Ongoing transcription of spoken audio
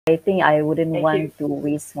I think I wouldn't Thank want you. to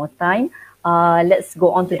waste more time. Let's go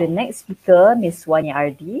on to the next speaker, Miss Wani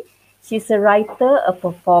Ardy. She's a writer, a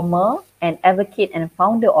performer, an advocate and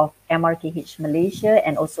founder of MRKH Malaysia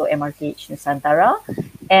and also MRKH Nusantara.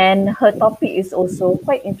 And her topic is also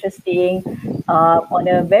quite interesting on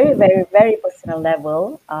a very, very, very personal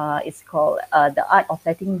level. It's called The Art of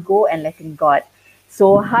Letting Go and Letting God.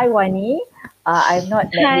 So, hi, Wani. I've not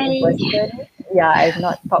met you in Hi. person. Yeah, I've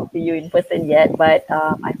not talked to you in person yet, but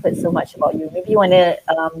I've heard so much about you. Maybe you want to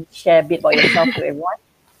share a bit about yourself to everyone?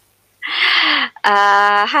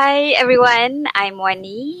 Hi everyone, I'm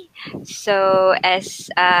Wani. So as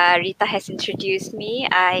Rita has introduced me,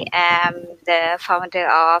 I am the founder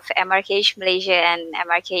of MRKH Malaysia and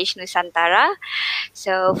MRKH Nusantara.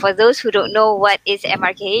 So for those who don't know what is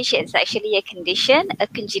MRKH, it's actually a condition, a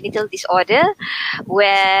congenital disorder,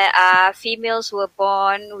 where females were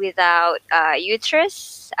born without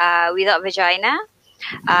uterus, without vagina,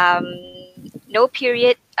 um, no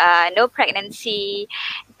period, no pregnancy,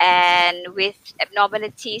 and with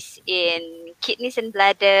abnormalities in kidneys and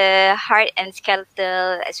bladder, heart and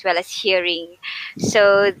skeletal, as well as hearing.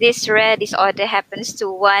 So this rare disorder happens to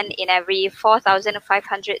one in every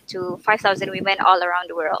 4,500 to 5,000 women all around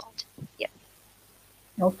the world. Yep.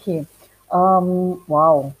 Okay.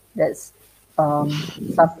 Wow, that's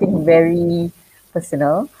something very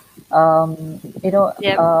personal. You know,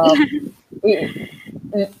 Yep. it,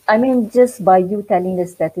 I mean, just by you telling the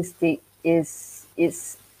statistic is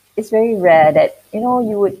very rare that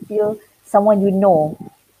you would feel someone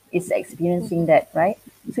is experiencing that, right?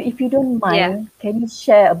 So if you don't Yeah. mind, can you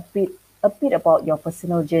share a bit about your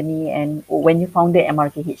personal journey and when you founded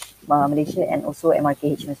MRKH Malaysia and also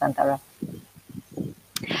MRKH Nusantara?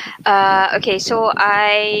 Okay, so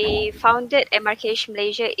I founded MRKH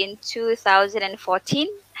Malaysia in 2014.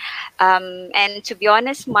 And to be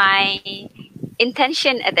honest, my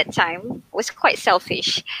intention at that time was quite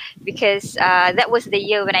selfish because that was the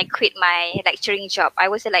year when I quit my lecturing job. I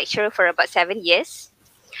was a lecturer for about 7 years.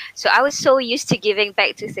 So I was so used to giving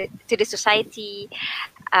back to the society.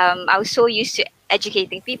 I was so used to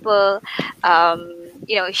educating people,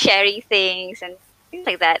 sharing things and things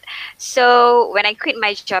like that. So when I quit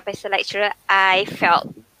my job as a lecturer, I felt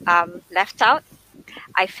left out.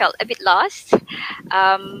 I felt a bit lost.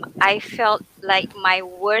 I felt like my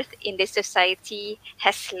worth in this society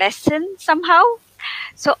has lessened somehow.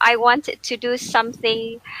 So I wanted to do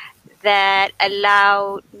something that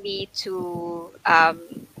allowed me to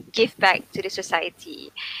give back to the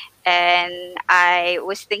society. And I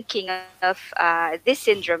was thinking of this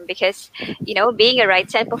syndrome because, being a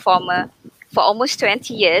writer and performer for almost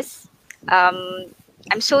 20 years, um,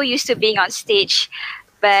 I'm so used to being on stage.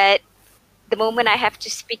 But the moment I have to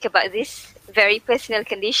speak about this very personal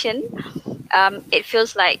condition, it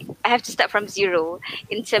feels like I have to start from zero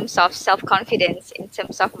in terms of self-confidence, in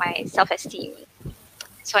terms of my self-esteem.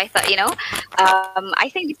 So I thought, I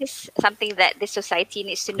think this is something that the society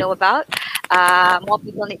needs to know about. More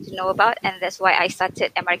people need to know about, and that's why I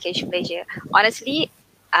started MRKH Malaysia. Honestly,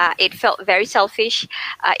 it felt very selfish.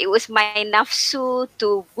 It was my nafsu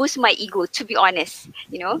to boost my ego, to be honest.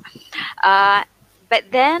 Uh, but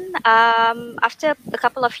then after a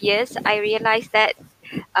couple of years, I realized that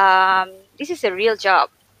this is a real job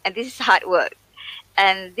and this is hard work.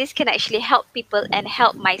 And this can actually help people and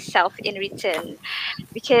help myself in return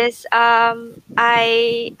because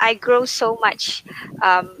I grow so much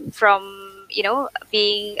from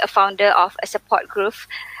being a founder of a support group,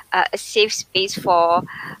 a safe space for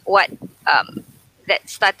what that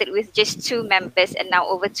started with just 2 members and now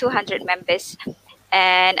over 200 members.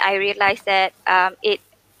 And I realized that it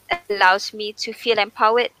allows me to feel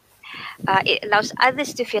empowered. It allows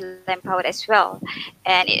others to feel empowered as well,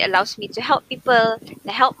 and it allows me to help people,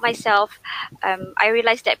 to help myself. I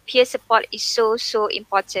realized that peer support is so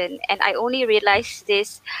important, and I only realized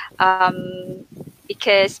this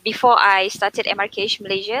because before I started MRKH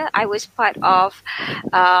Malaysia, I was part of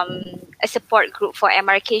a support group for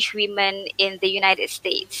MRKH women in the United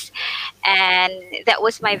States, and that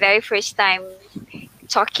was my very first time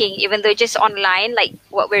talking, even though just online, like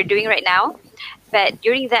what we're doing right now. But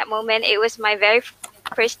during that moment, it was my very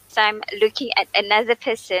first time looking at another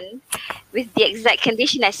person with the exact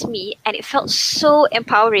condition as me, and it felt so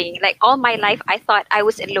empowering. Like all my life, I thought I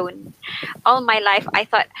was alone. All my life, I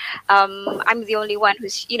thought I'm the only one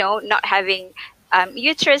who's not having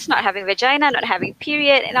uterus, not having vagina, not having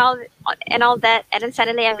period, and all that. And then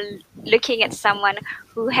suddenly, I'm looking at someone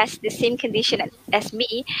who has the same condition as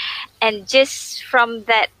me, and just from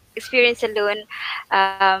that experience alone,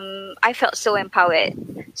 I felt so empowered.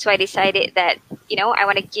 So I decided that I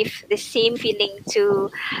want to give the same feeling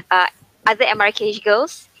to other MRKH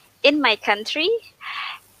girls in my country.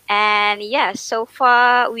 And yeah, so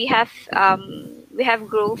far we have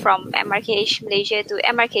grew from MRKH Malaysia to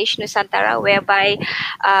MRKH Nusantara, whereby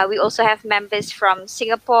we also have members from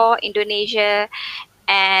Singapore, Indonesia,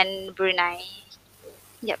 and Brunei.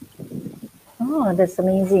 Yep. Oh, that's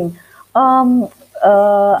amazing.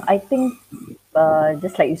 I think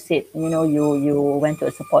just like you said, you went to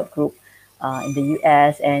a support group in the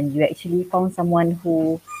US, and you actually found someone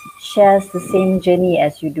who shares the same journey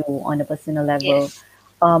as you do on a personal level. Yes.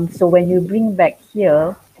 So when you bring back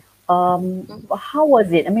here, Mhm. how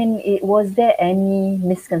was it? I mean, was there any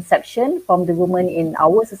misconception from the women in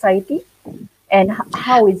our society? And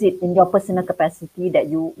how is it in your personal capacity that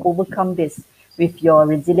you overcome this with your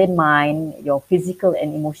resilient mind, your physical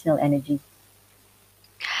and emotional energy?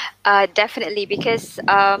 Definitely, because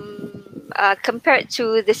compared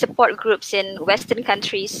to the support groups in Western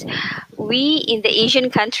countries, we in the Asian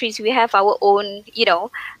countries we have our own,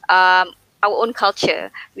 our own culture.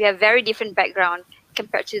 We have very different background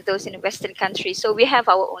compared to those in Western countries. So we have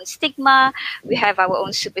our own stigma, we have our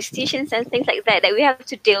own superstitions and things like that we have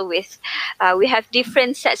to deal with. We have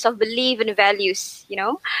different sets of belief and values,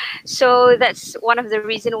 So that's one of the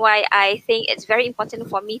reason why I think it's very important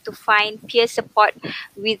for me to find peer support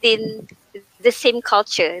within the same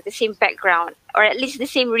culture, the same background, or at least the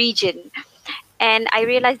same region. And I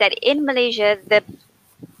realized that in Malaysia, the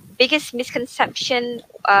biggest misconception,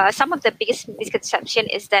 some of the biggest misconception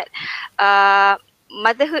is that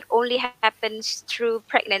motherhood only happens through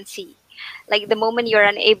pregnancy. Like the moment you're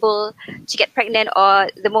unable to get pregnant, or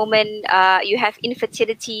the moment you have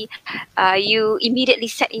infertility, you immediately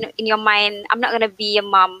set in your mind, I'm not going to be a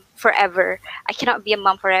mom forever. I cannot be a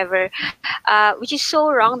mom forever, which is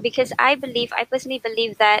so wrong, because I personally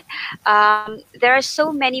believe that there are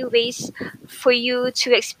so many ways for you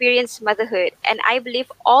to experience motherhood. And I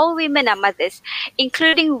believe all women are mothers,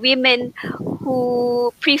 including women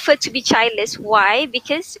who prefer to be childless. Why?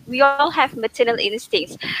 Because we all have maternal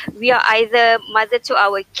instincts. We are either mother to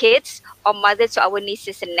our kids, or mother to our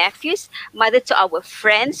nieces and nephews, mother to our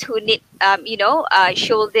friends who need,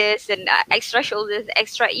 shoulders and extra shoulders,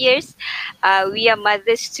 extra ears. We are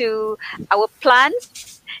mothers to our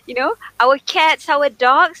plants, our cats, our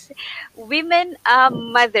dogs. Women are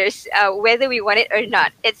mothers, whether we want it or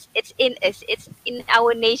not. It's in us. It's in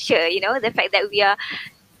our nature. The fact that we are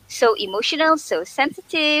so emotional, so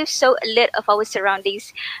sensitive, so alert of our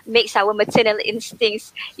surroundings makes our maternal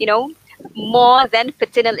instincts, more than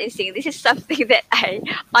paternal instinct. This is something that I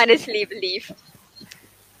honestly believe.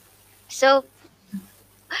 So,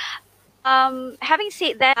 having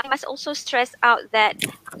said that, I must also stress out that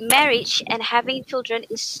marriage and having children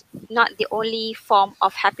is not the only form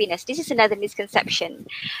of happiness. This is another misconception.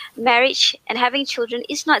 Marriage and having children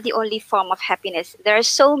is not the only form of happiness. There are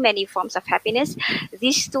so many forms of happiness.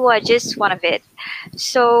 These two are just one of it.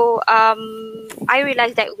 So I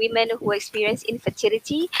realize that women who experience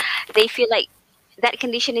infertility, they feel like that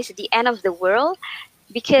condition is the end of the world,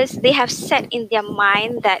 because they have set in their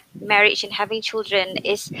mind that marriage and having children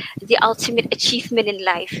is the ultimate achievement in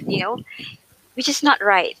life, which is not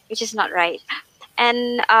right. Which is not right.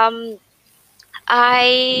 And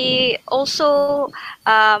I also,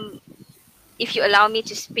 um, if you allow me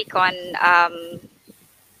to speak on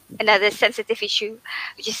another sensitive issue,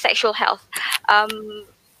 which is sexual health. Um,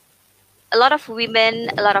 a lot of women,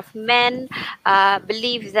 a lot of men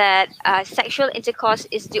believe that sexual intercourse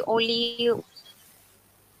is the only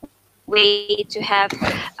way to have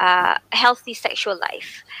a healthy sexual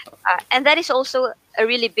life. And that is also a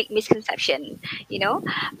really big misconception,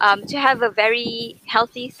 to have a very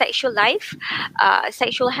healthy sexual life,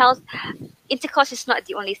 sexual health. Intercourse is not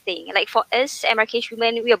the only thing. Like for us, MRKH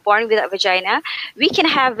women, we are born without vagina. We can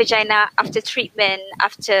have vagina after treatment,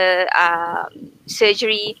 after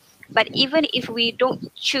surgery. But even if we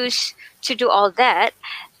don't choose to do all that,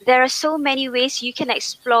 there are so many ways you can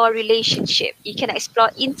explore relationship. You can explore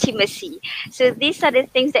intimacy. So these are the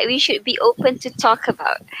things that we should be open to talk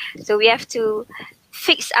about. So we have to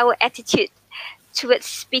fix our attitude towards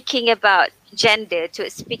speaking about gender,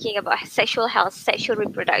 towards speaking about sexual health, sexual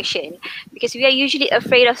reproduction, because we are usually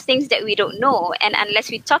afraid of things that we don't know. And unless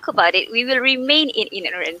we talk about it, we will remain in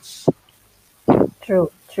ignorance. True,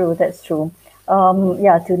 true, that's true.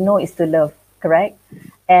 Yeah, to know is to love, correct?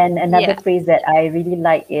 And another Yeah. phrase that I really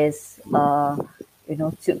like is, to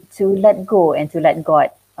let go and to let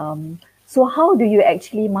God. So how do you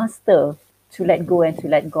actually master to let go and to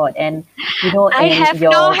let God? And I in have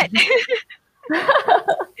your not.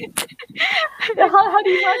 how do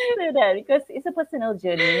you master that? Because it's a personal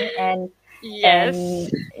journey, and Yes.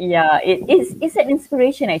 And yeah, it's an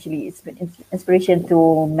inspiration actually. It's an inspiration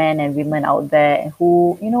to men and women out there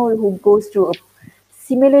who who goes through a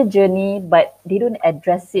similar journey, but they don't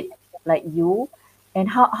address it like you. And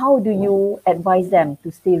how do you advise them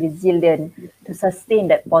to stay resilient, to sustain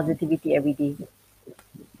that positivity every day?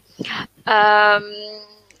 Um,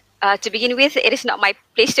 to begin with, it is not my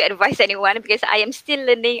place to advise anyone because I am still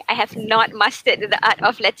learning. I have not mastered the art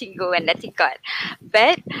of letting go and letting God.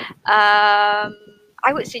 But I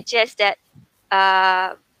would suggest that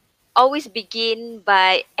uh, always begin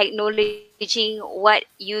by acknowledging what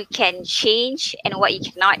you can change and what you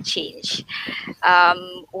cannot change,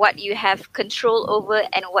 what you have control over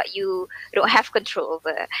and what you don't have control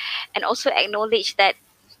over, and also acknowledge that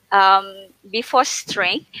before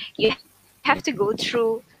strength, you have to go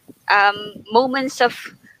through moments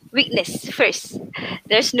of weakness first.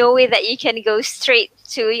 There's no way that you can go straight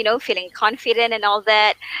to feeling confident and all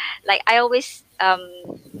that. Like I always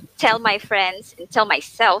tell my friends and tell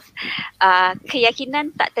myself,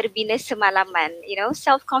 keyakinan tak terbina semalaman.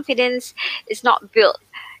 Self confidence is not built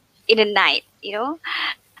in a night.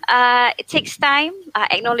 It takes time.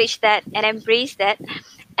 Acknowledge that and embrace that,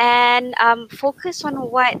 and focus on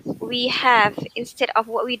what we have instead of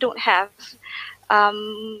what we don't have.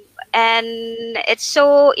 And it's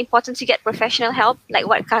so important to get professional help, like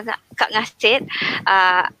what Kak Ngah said.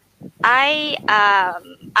 Uh, I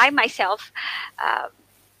myself, uh,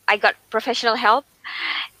 I got professional help,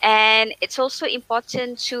 and it's also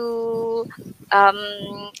important to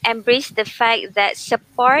embrace the fact that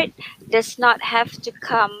support does not have to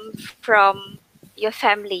come from your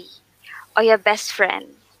family or your best friend.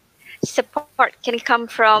 Support can come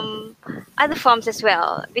from other forms as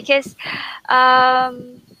well, because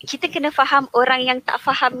kita kena faham orang yang tak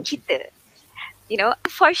faham kita.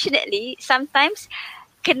 Unfortunately, sometimes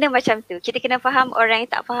kena macam tu. Kita kena faham orang yang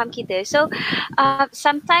tak faham kita. So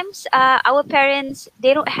sometimes our parents,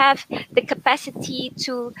 they don't have the capacity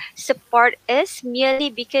to support us merely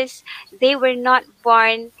because they were not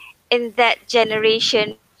born in that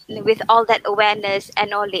generation with all that awareness and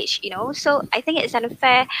knowledge. So I think it's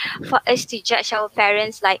unfair for us to judge our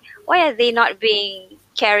parents like, why are they not being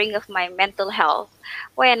caring of my mental health?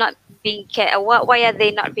 Why are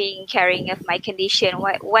they not being caring of my condition?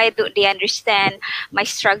 Why don't they understand my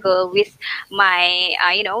struggle with my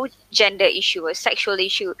gender issue or sexual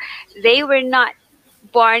issue? They were not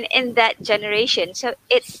born in that generation, so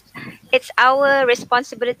it's our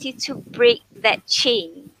responsibility to break that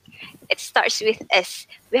chain. It starts with us.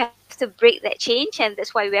 We have to break that change, and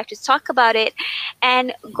that's why we have to talk about it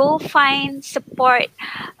and go find support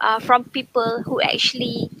from people who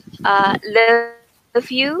actually love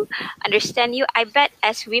you, understand you. I bet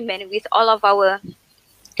as women, with all of our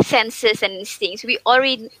senses and instincts, we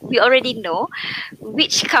already know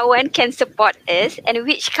which kawan can support us and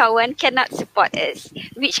which kawan cannot support us.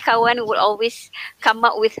 Which kawan will always come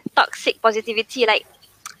up with toxic positivity like,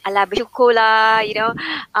 alah, bersyukur lah,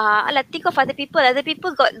 alah, think of other people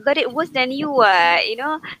got it worse than you,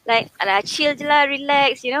 like, alah, chill je lah,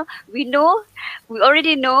 relax. We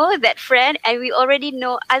already know that friend, and we already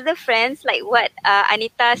know other friends, like what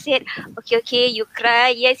Anita said. Okay, you cry,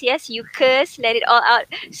 yes, you curse, let it all out.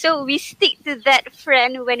 So we stick to that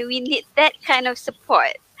friend when we need that kind of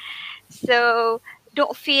support. So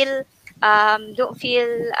don't feel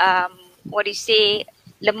what do you say,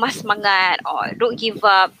 lemas semangat, or don't give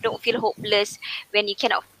up, don't feel hopeless when you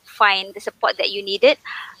cannot find the support that you needed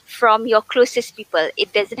from your closest people.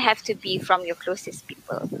 It doesn't have to be from your closest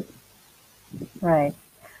people. Right.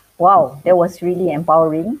 Wow, that was really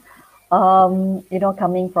empowering.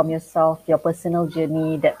 Coming from yourself, your personal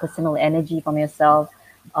journey, that personal energy from yourself.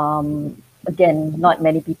 Again, not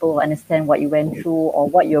many people understand what you went through or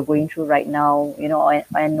what you're going through right now,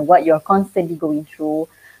 and what you're constantly going through.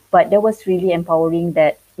 But that was really empowering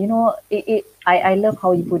that, I love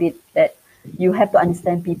how you put it, that you have to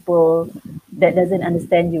understand people that doesn't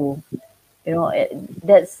understand you.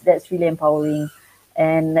 That's really empowering.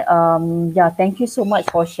 And yeah, thank you so much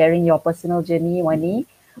for sharing your personal journey, Wani.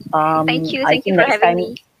 Thank you I think for next having time,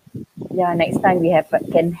 me. yeah, next time we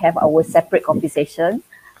can have our separate conversation,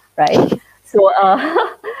 right? So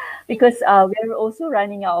because we're also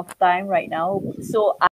running out of time right now. So